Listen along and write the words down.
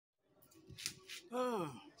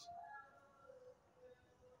Laps,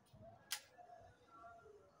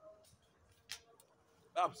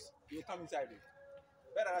 you come inside.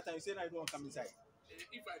 Better that time you say now you don't want to come inside.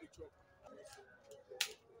 If I chop.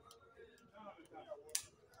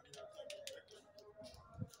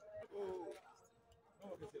 Oh.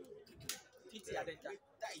 It's Addae.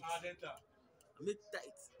 Make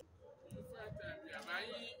tight.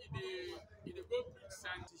 In the go bring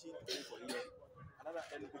sand For here. Another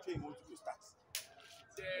and the train want to start.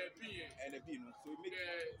 the beer And the bean, so we make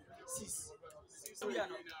Six. six So yeah,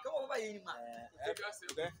 no. Come over here, man.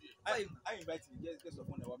 okay. I invite you. Just the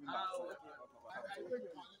phone. When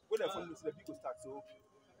the phone is the big start, so.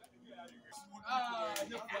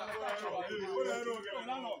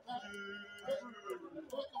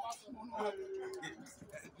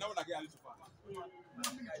 No one again to far.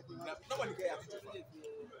 No one again to far.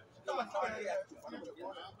 No one again to far.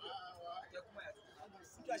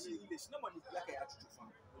 English. No one is like I to far.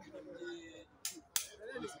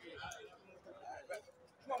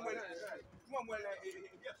 Come on,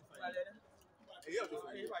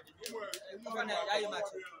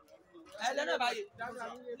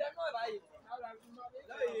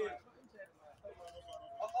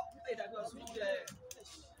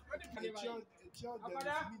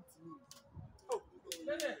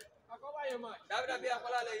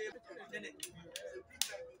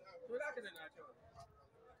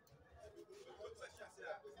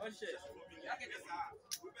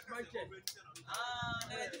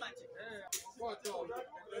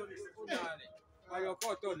 well, your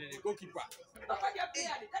court on the goalkeeper.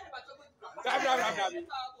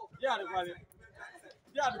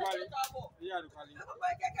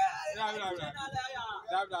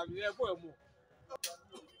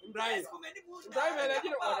 Brian,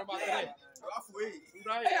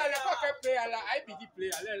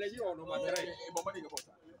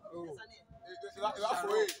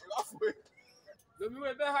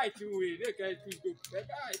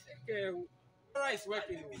 is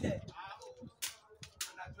working.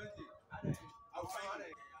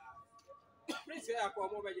 Please say I come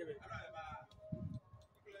over here.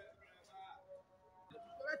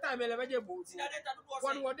 Time ele veje bo.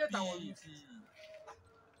 One one data one.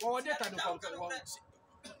 One data no come.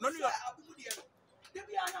 No, no,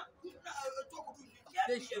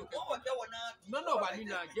 No, but you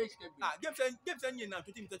know, games and now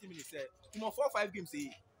 30 minutes. You 4 or 5 games. You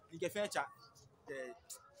get fair chat.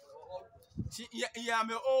 Yeah,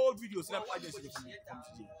 my old videos. I just see the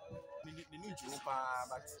new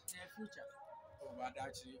but future. But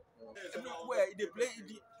actually, where they play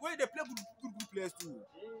good players too.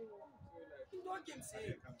 Indoor games,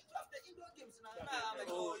 indoor games now.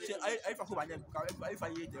 Oh, I forgot if I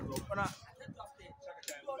eat the rock.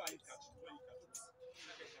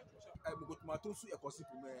 I go to my two suit a costume.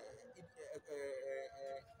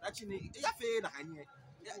 Actually, yeah, fair na hanye.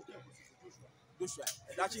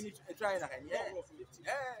 Actually, try na hanye.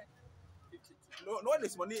 No one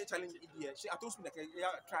is money challenge idea. She told me that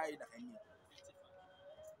try na hanye.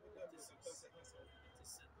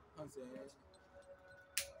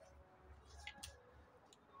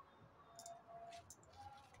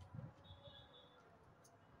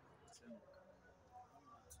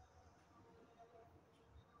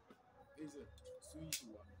 Is it sweet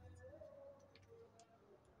one?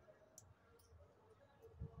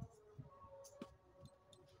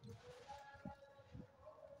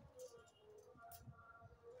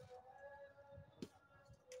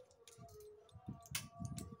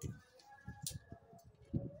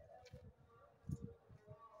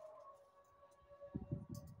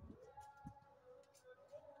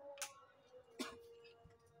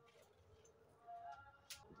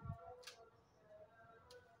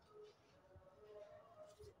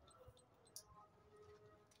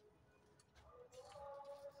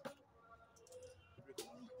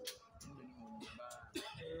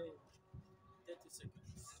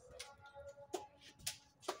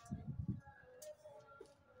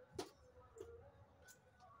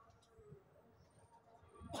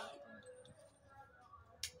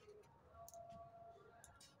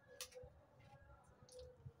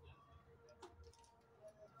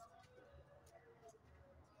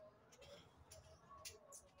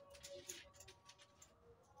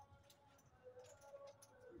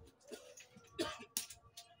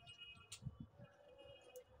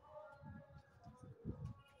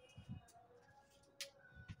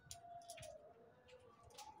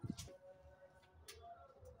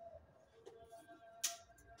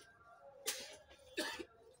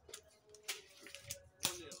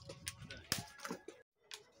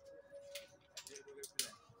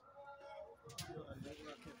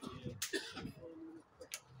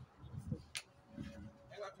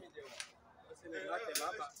 want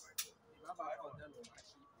to be absolute.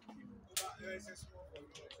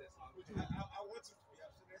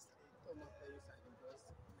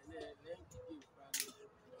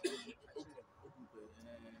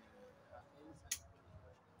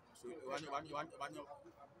 So one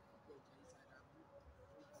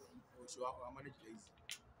so I manage easy.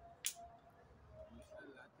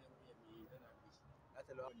 That's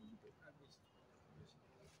a lot.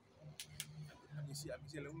 I'm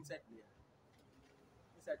inside there.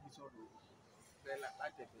 Inside this one,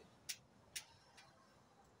 like that.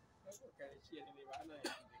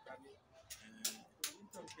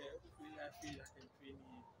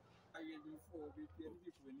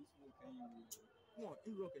 No,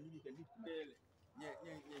 in rock and you can live. Yeah.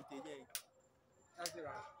 That's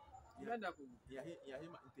right. Yeah,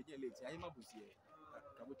 him late. Yeah, him abuse here.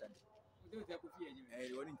 Kabutan. You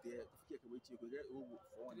want to take away to get over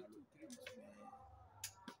for one.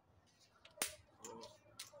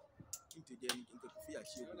 Into fear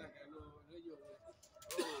shit.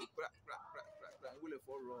 Oh, will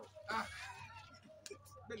for raw. Ah,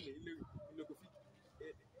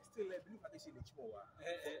 still I believe I see the chihuahua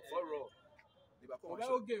for raw.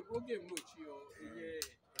 Okay, much you. Yeah.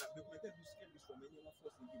 The method you scale this from any of us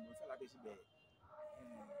in the most like this bed.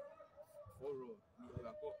 For raw, you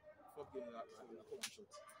have got for getting one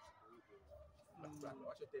shot.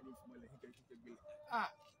 Watch it telling from he can be. Ah,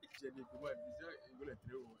 Jenny, the one is going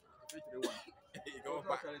to 3-1. You go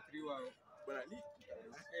back 3-1. But I need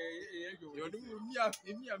you're doing me up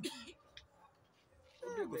in me. Not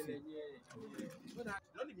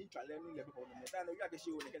even challenge me level on the metal. You have to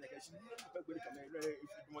show when I can see you come in if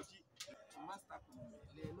you want to master.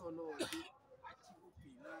 No.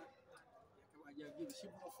 I give she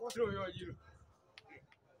for throw your you.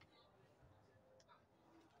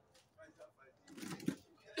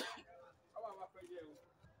 How am I for you?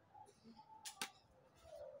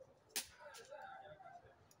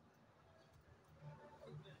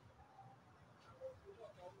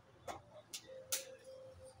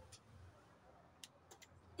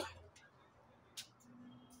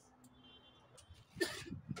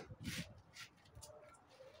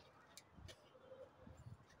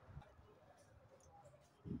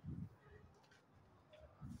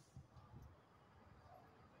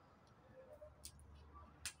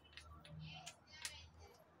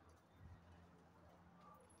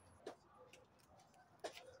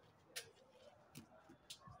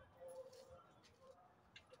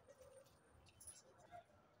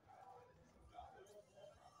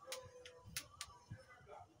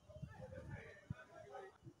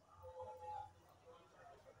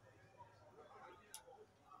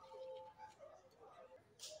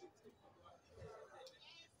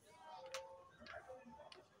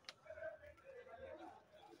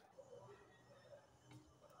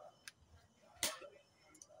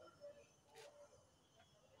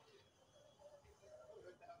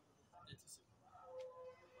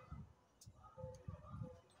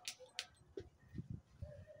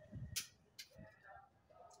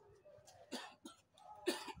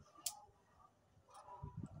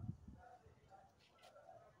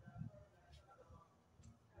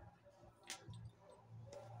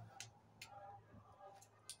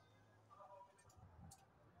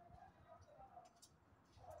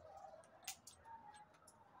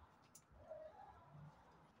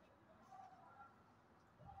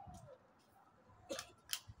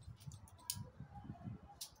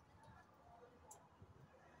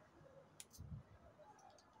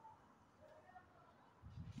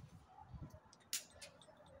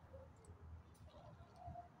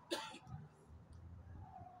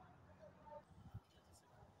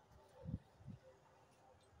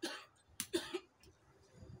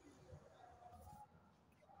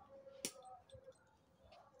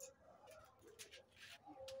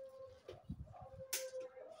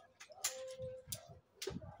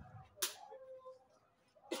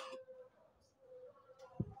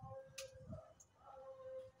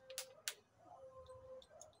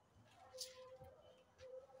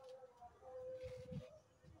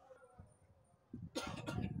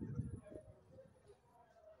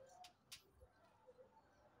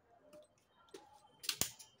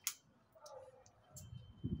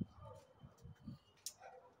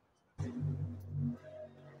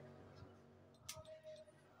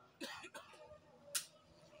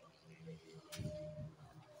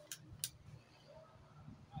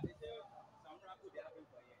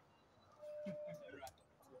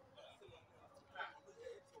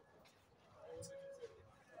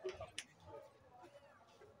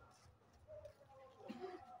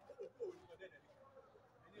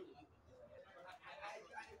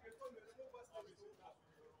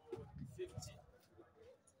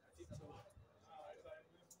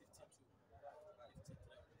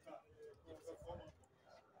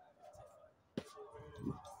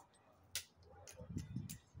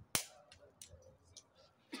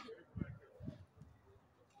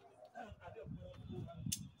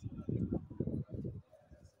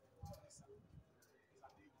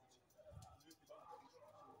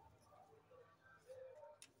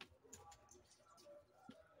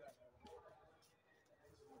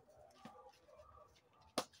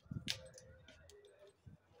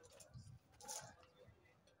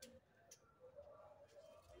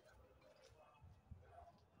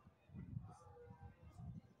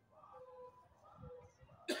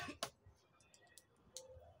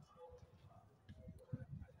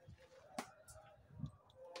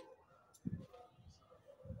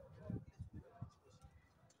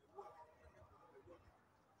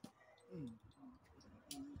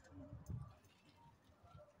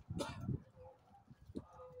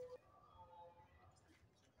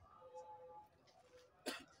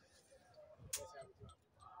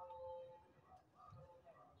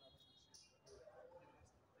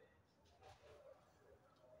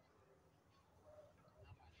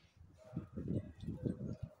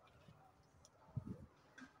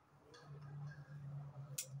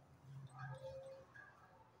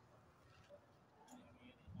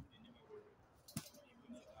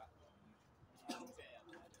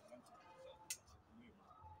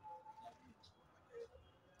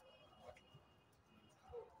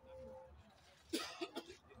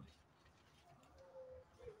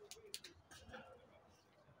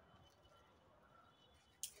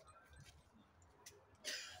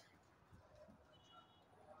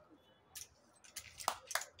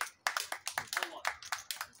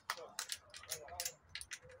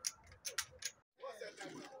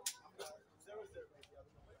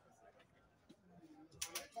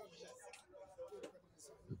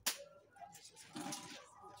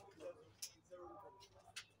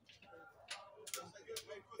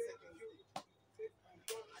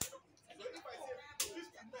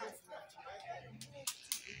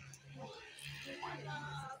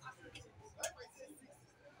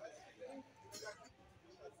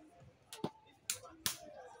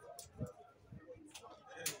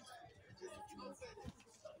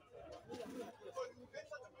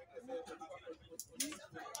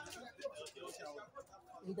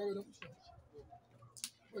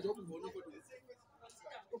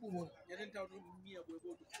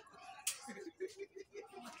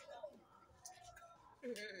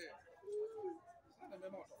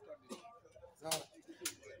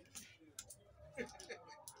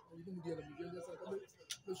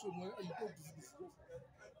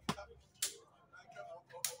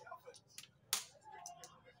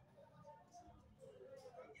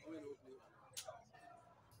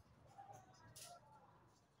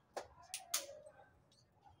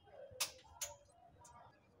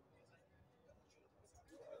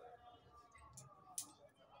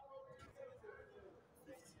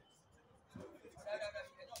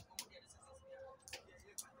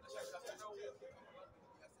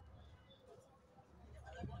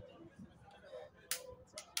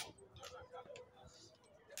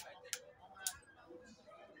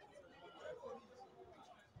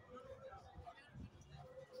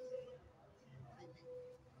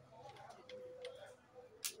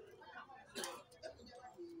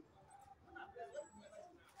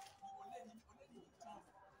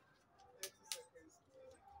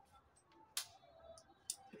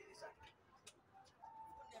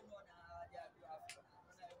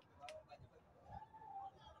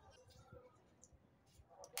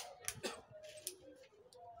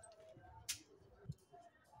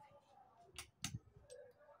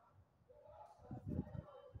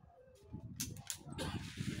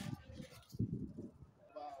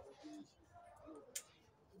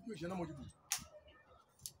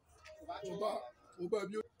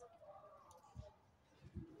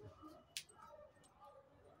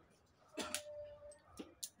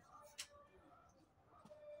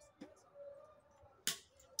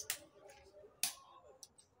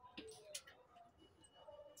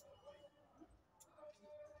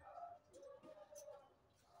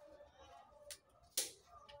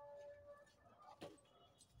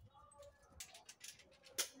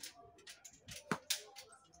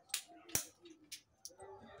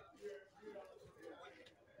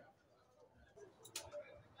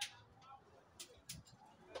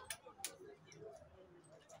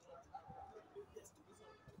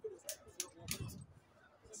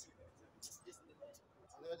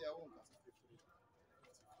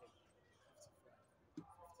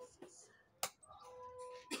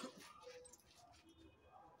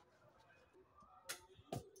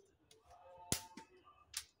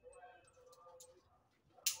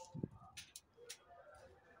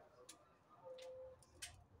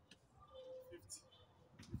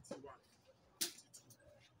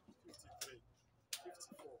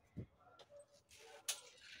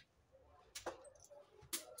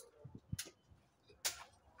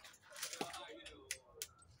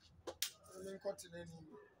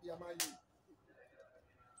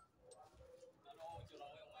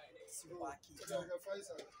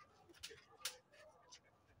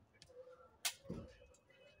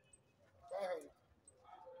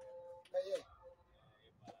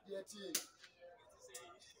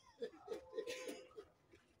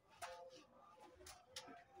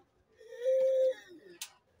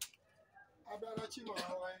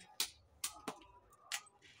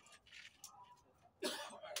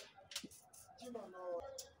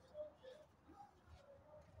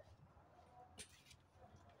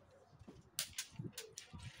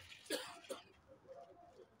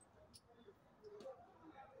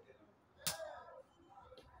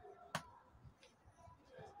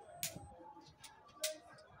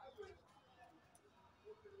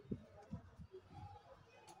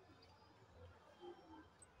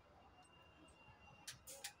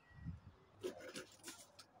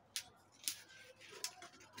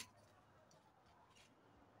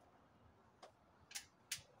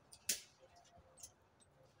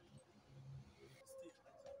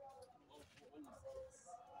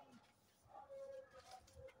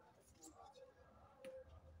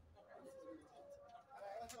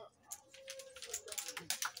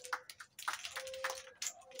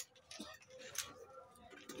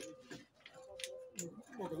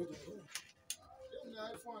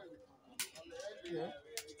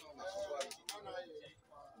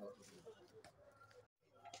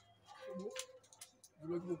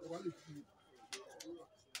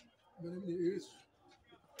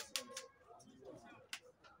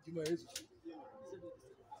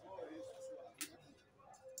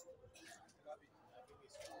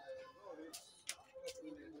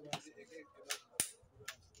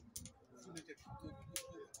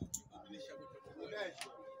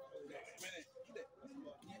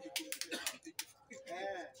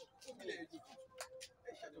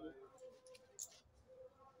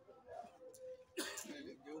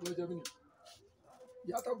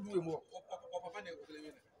 Yata blue mo.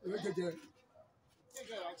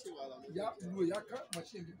 Ya, no, ya can't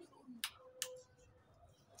machine.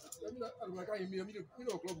 I'm not like I mean,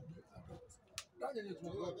 club. That is my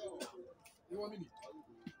club. You want me?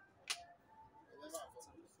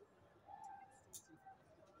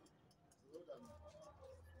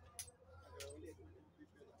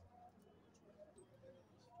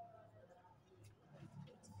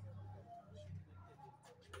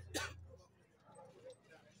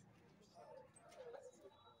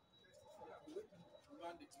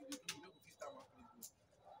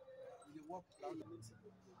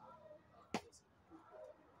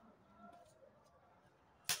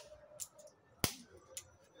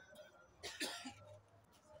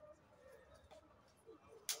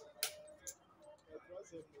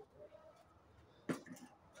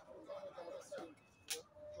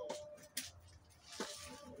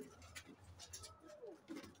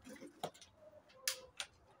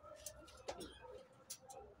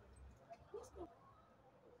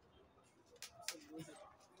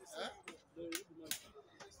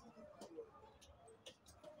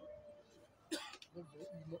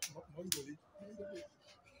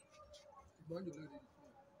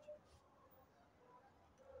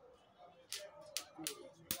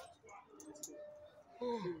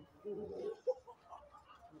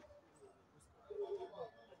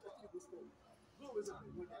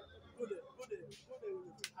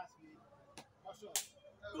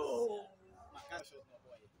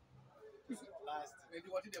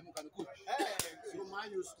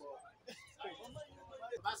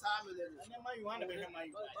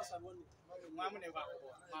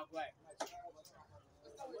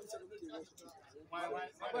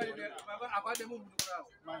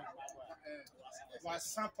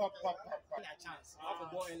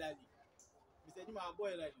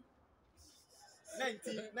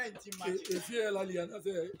 If you're Lalian, I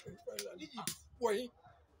say, boy,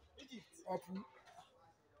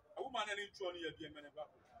 A woman and in Tony, a dear man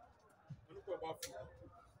about. Look about food.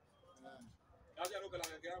 Now they look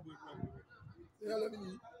like a gamble. yeah, let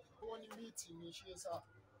me When you meet me, she is up.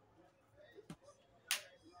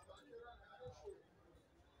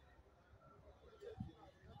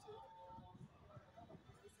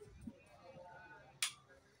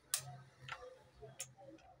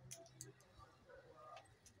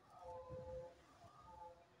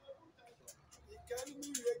 Can you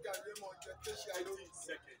make a game on the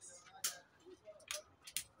Seconds.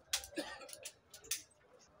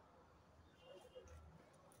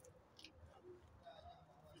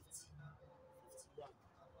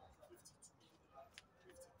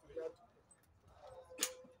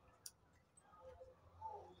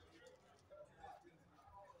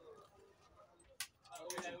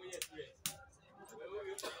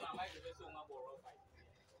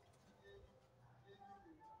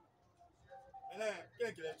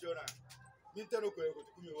 Can't get a journal. Nintendo go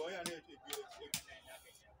to me. Why are you?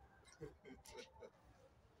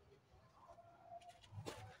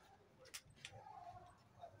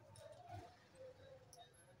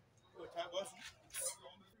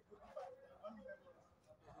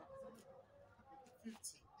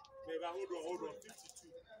 Maybe hold on. 52,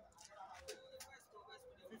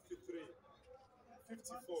 53,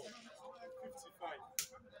 54, 55.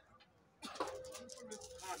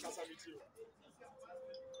 Ah, Casamity.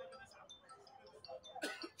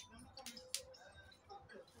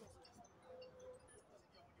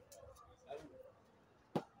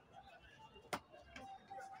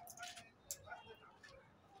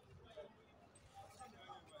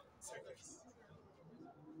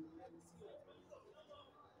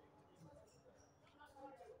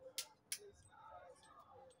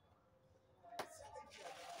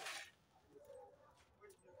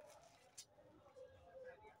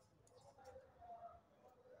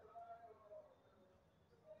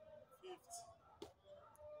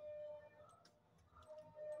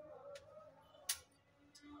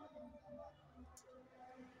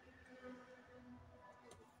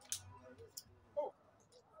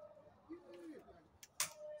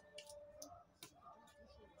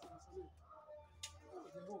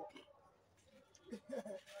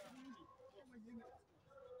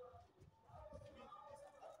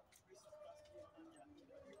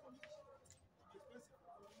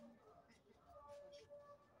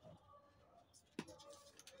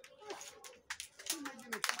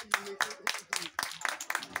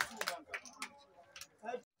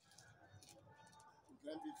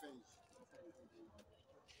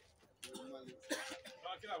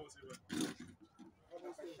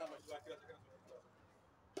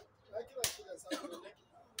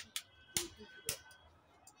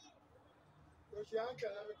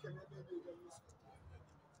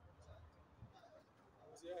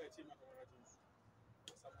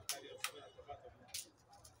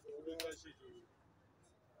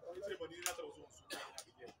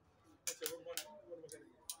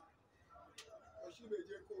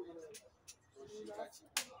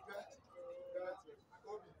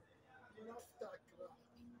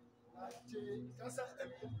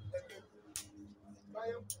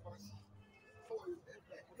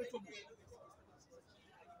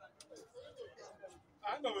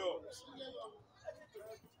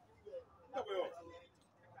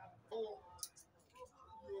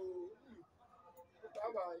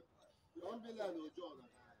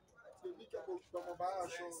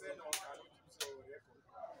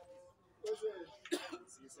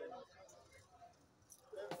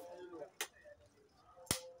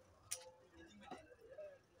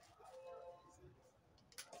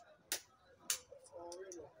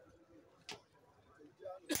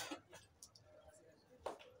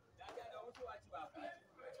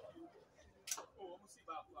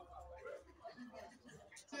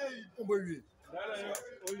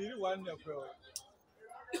 Only one pro.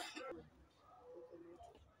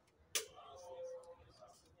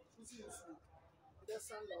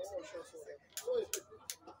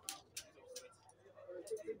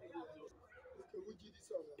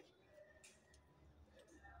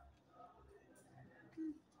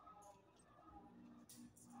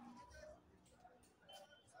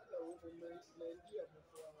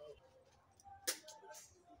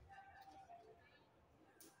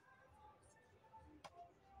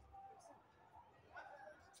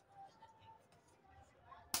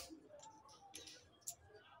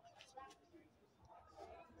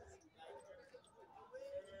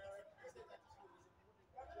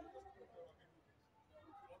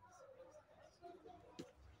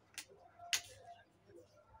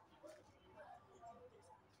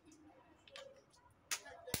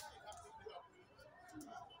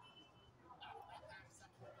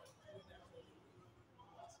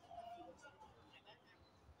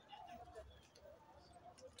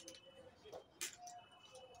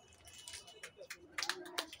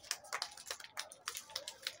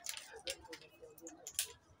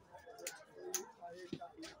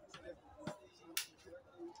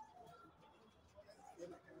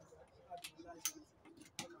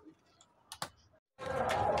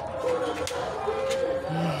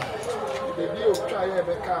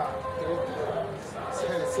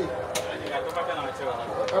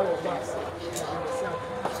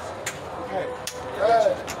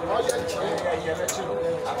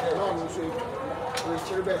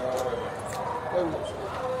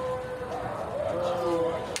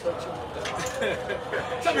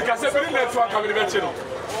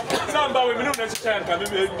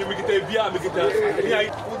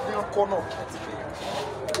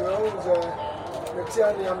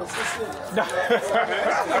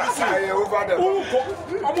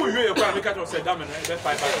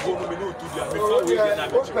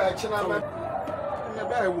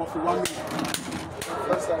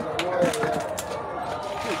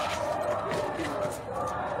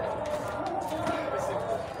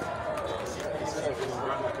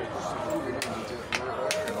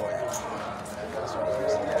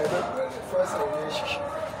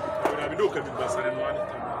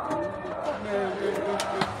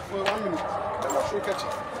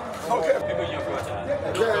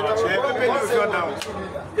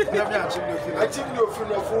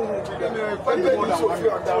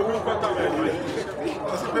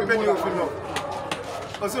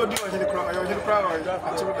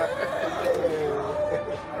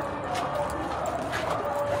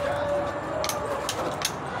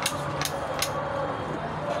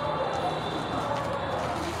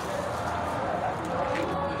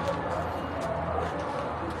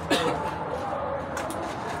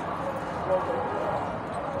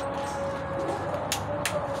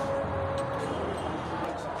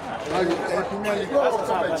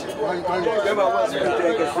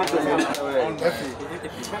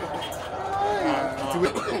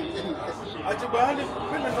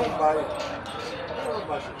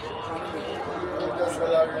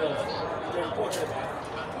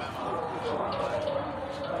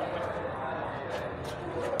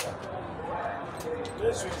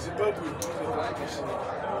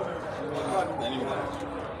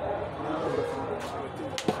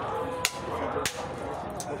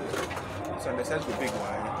 So the sense of big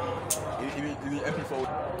one, you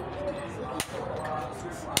MP4.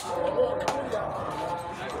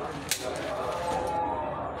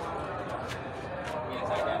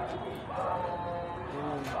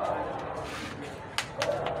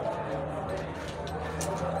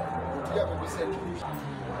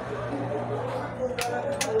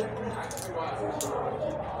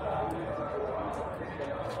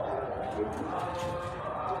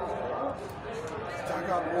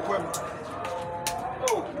 Oh,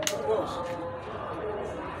 boss.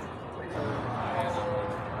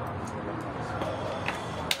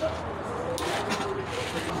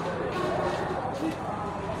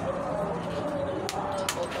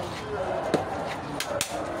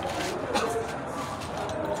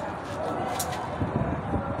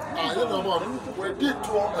 We did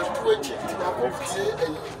 220,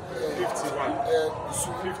 51,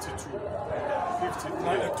 52, 52,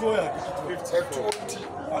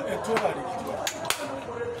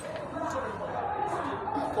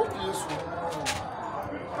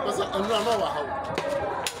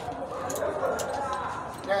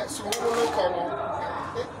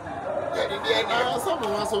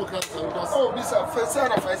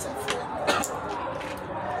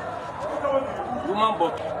 Woman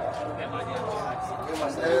book.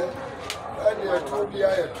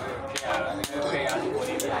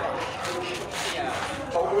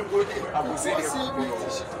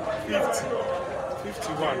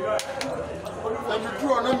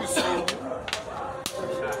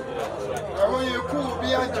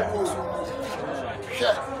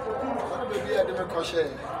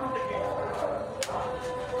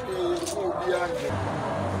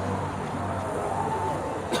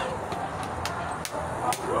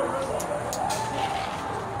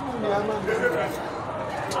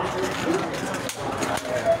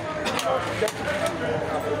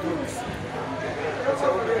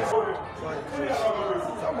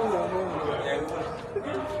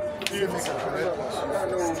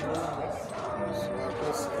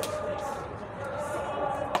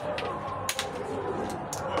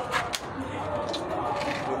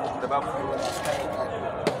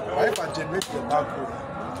 Why if I generate the barcode?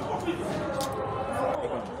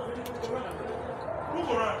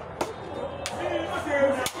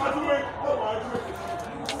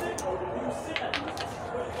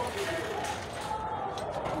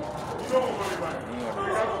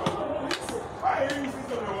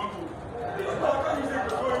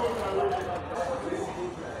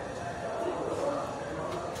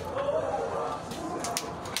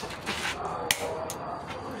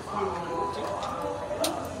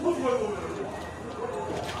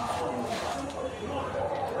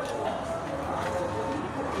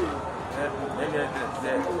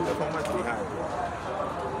 The format we have.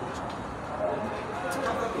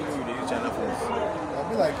 Even with the use China phones. I'll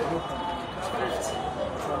be like, look, 50.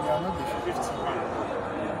 From your not 51,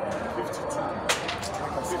 52,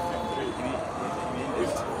 like I said, 53.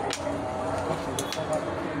 Okay, the format.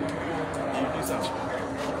 You do some.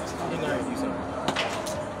 You know you do some.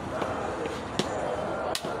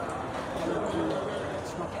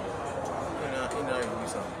 You know you do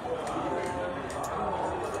some.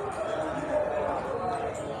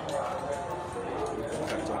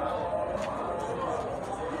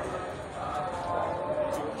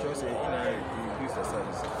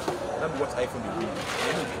 That's what iPhone will be. They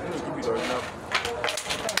will give you the original.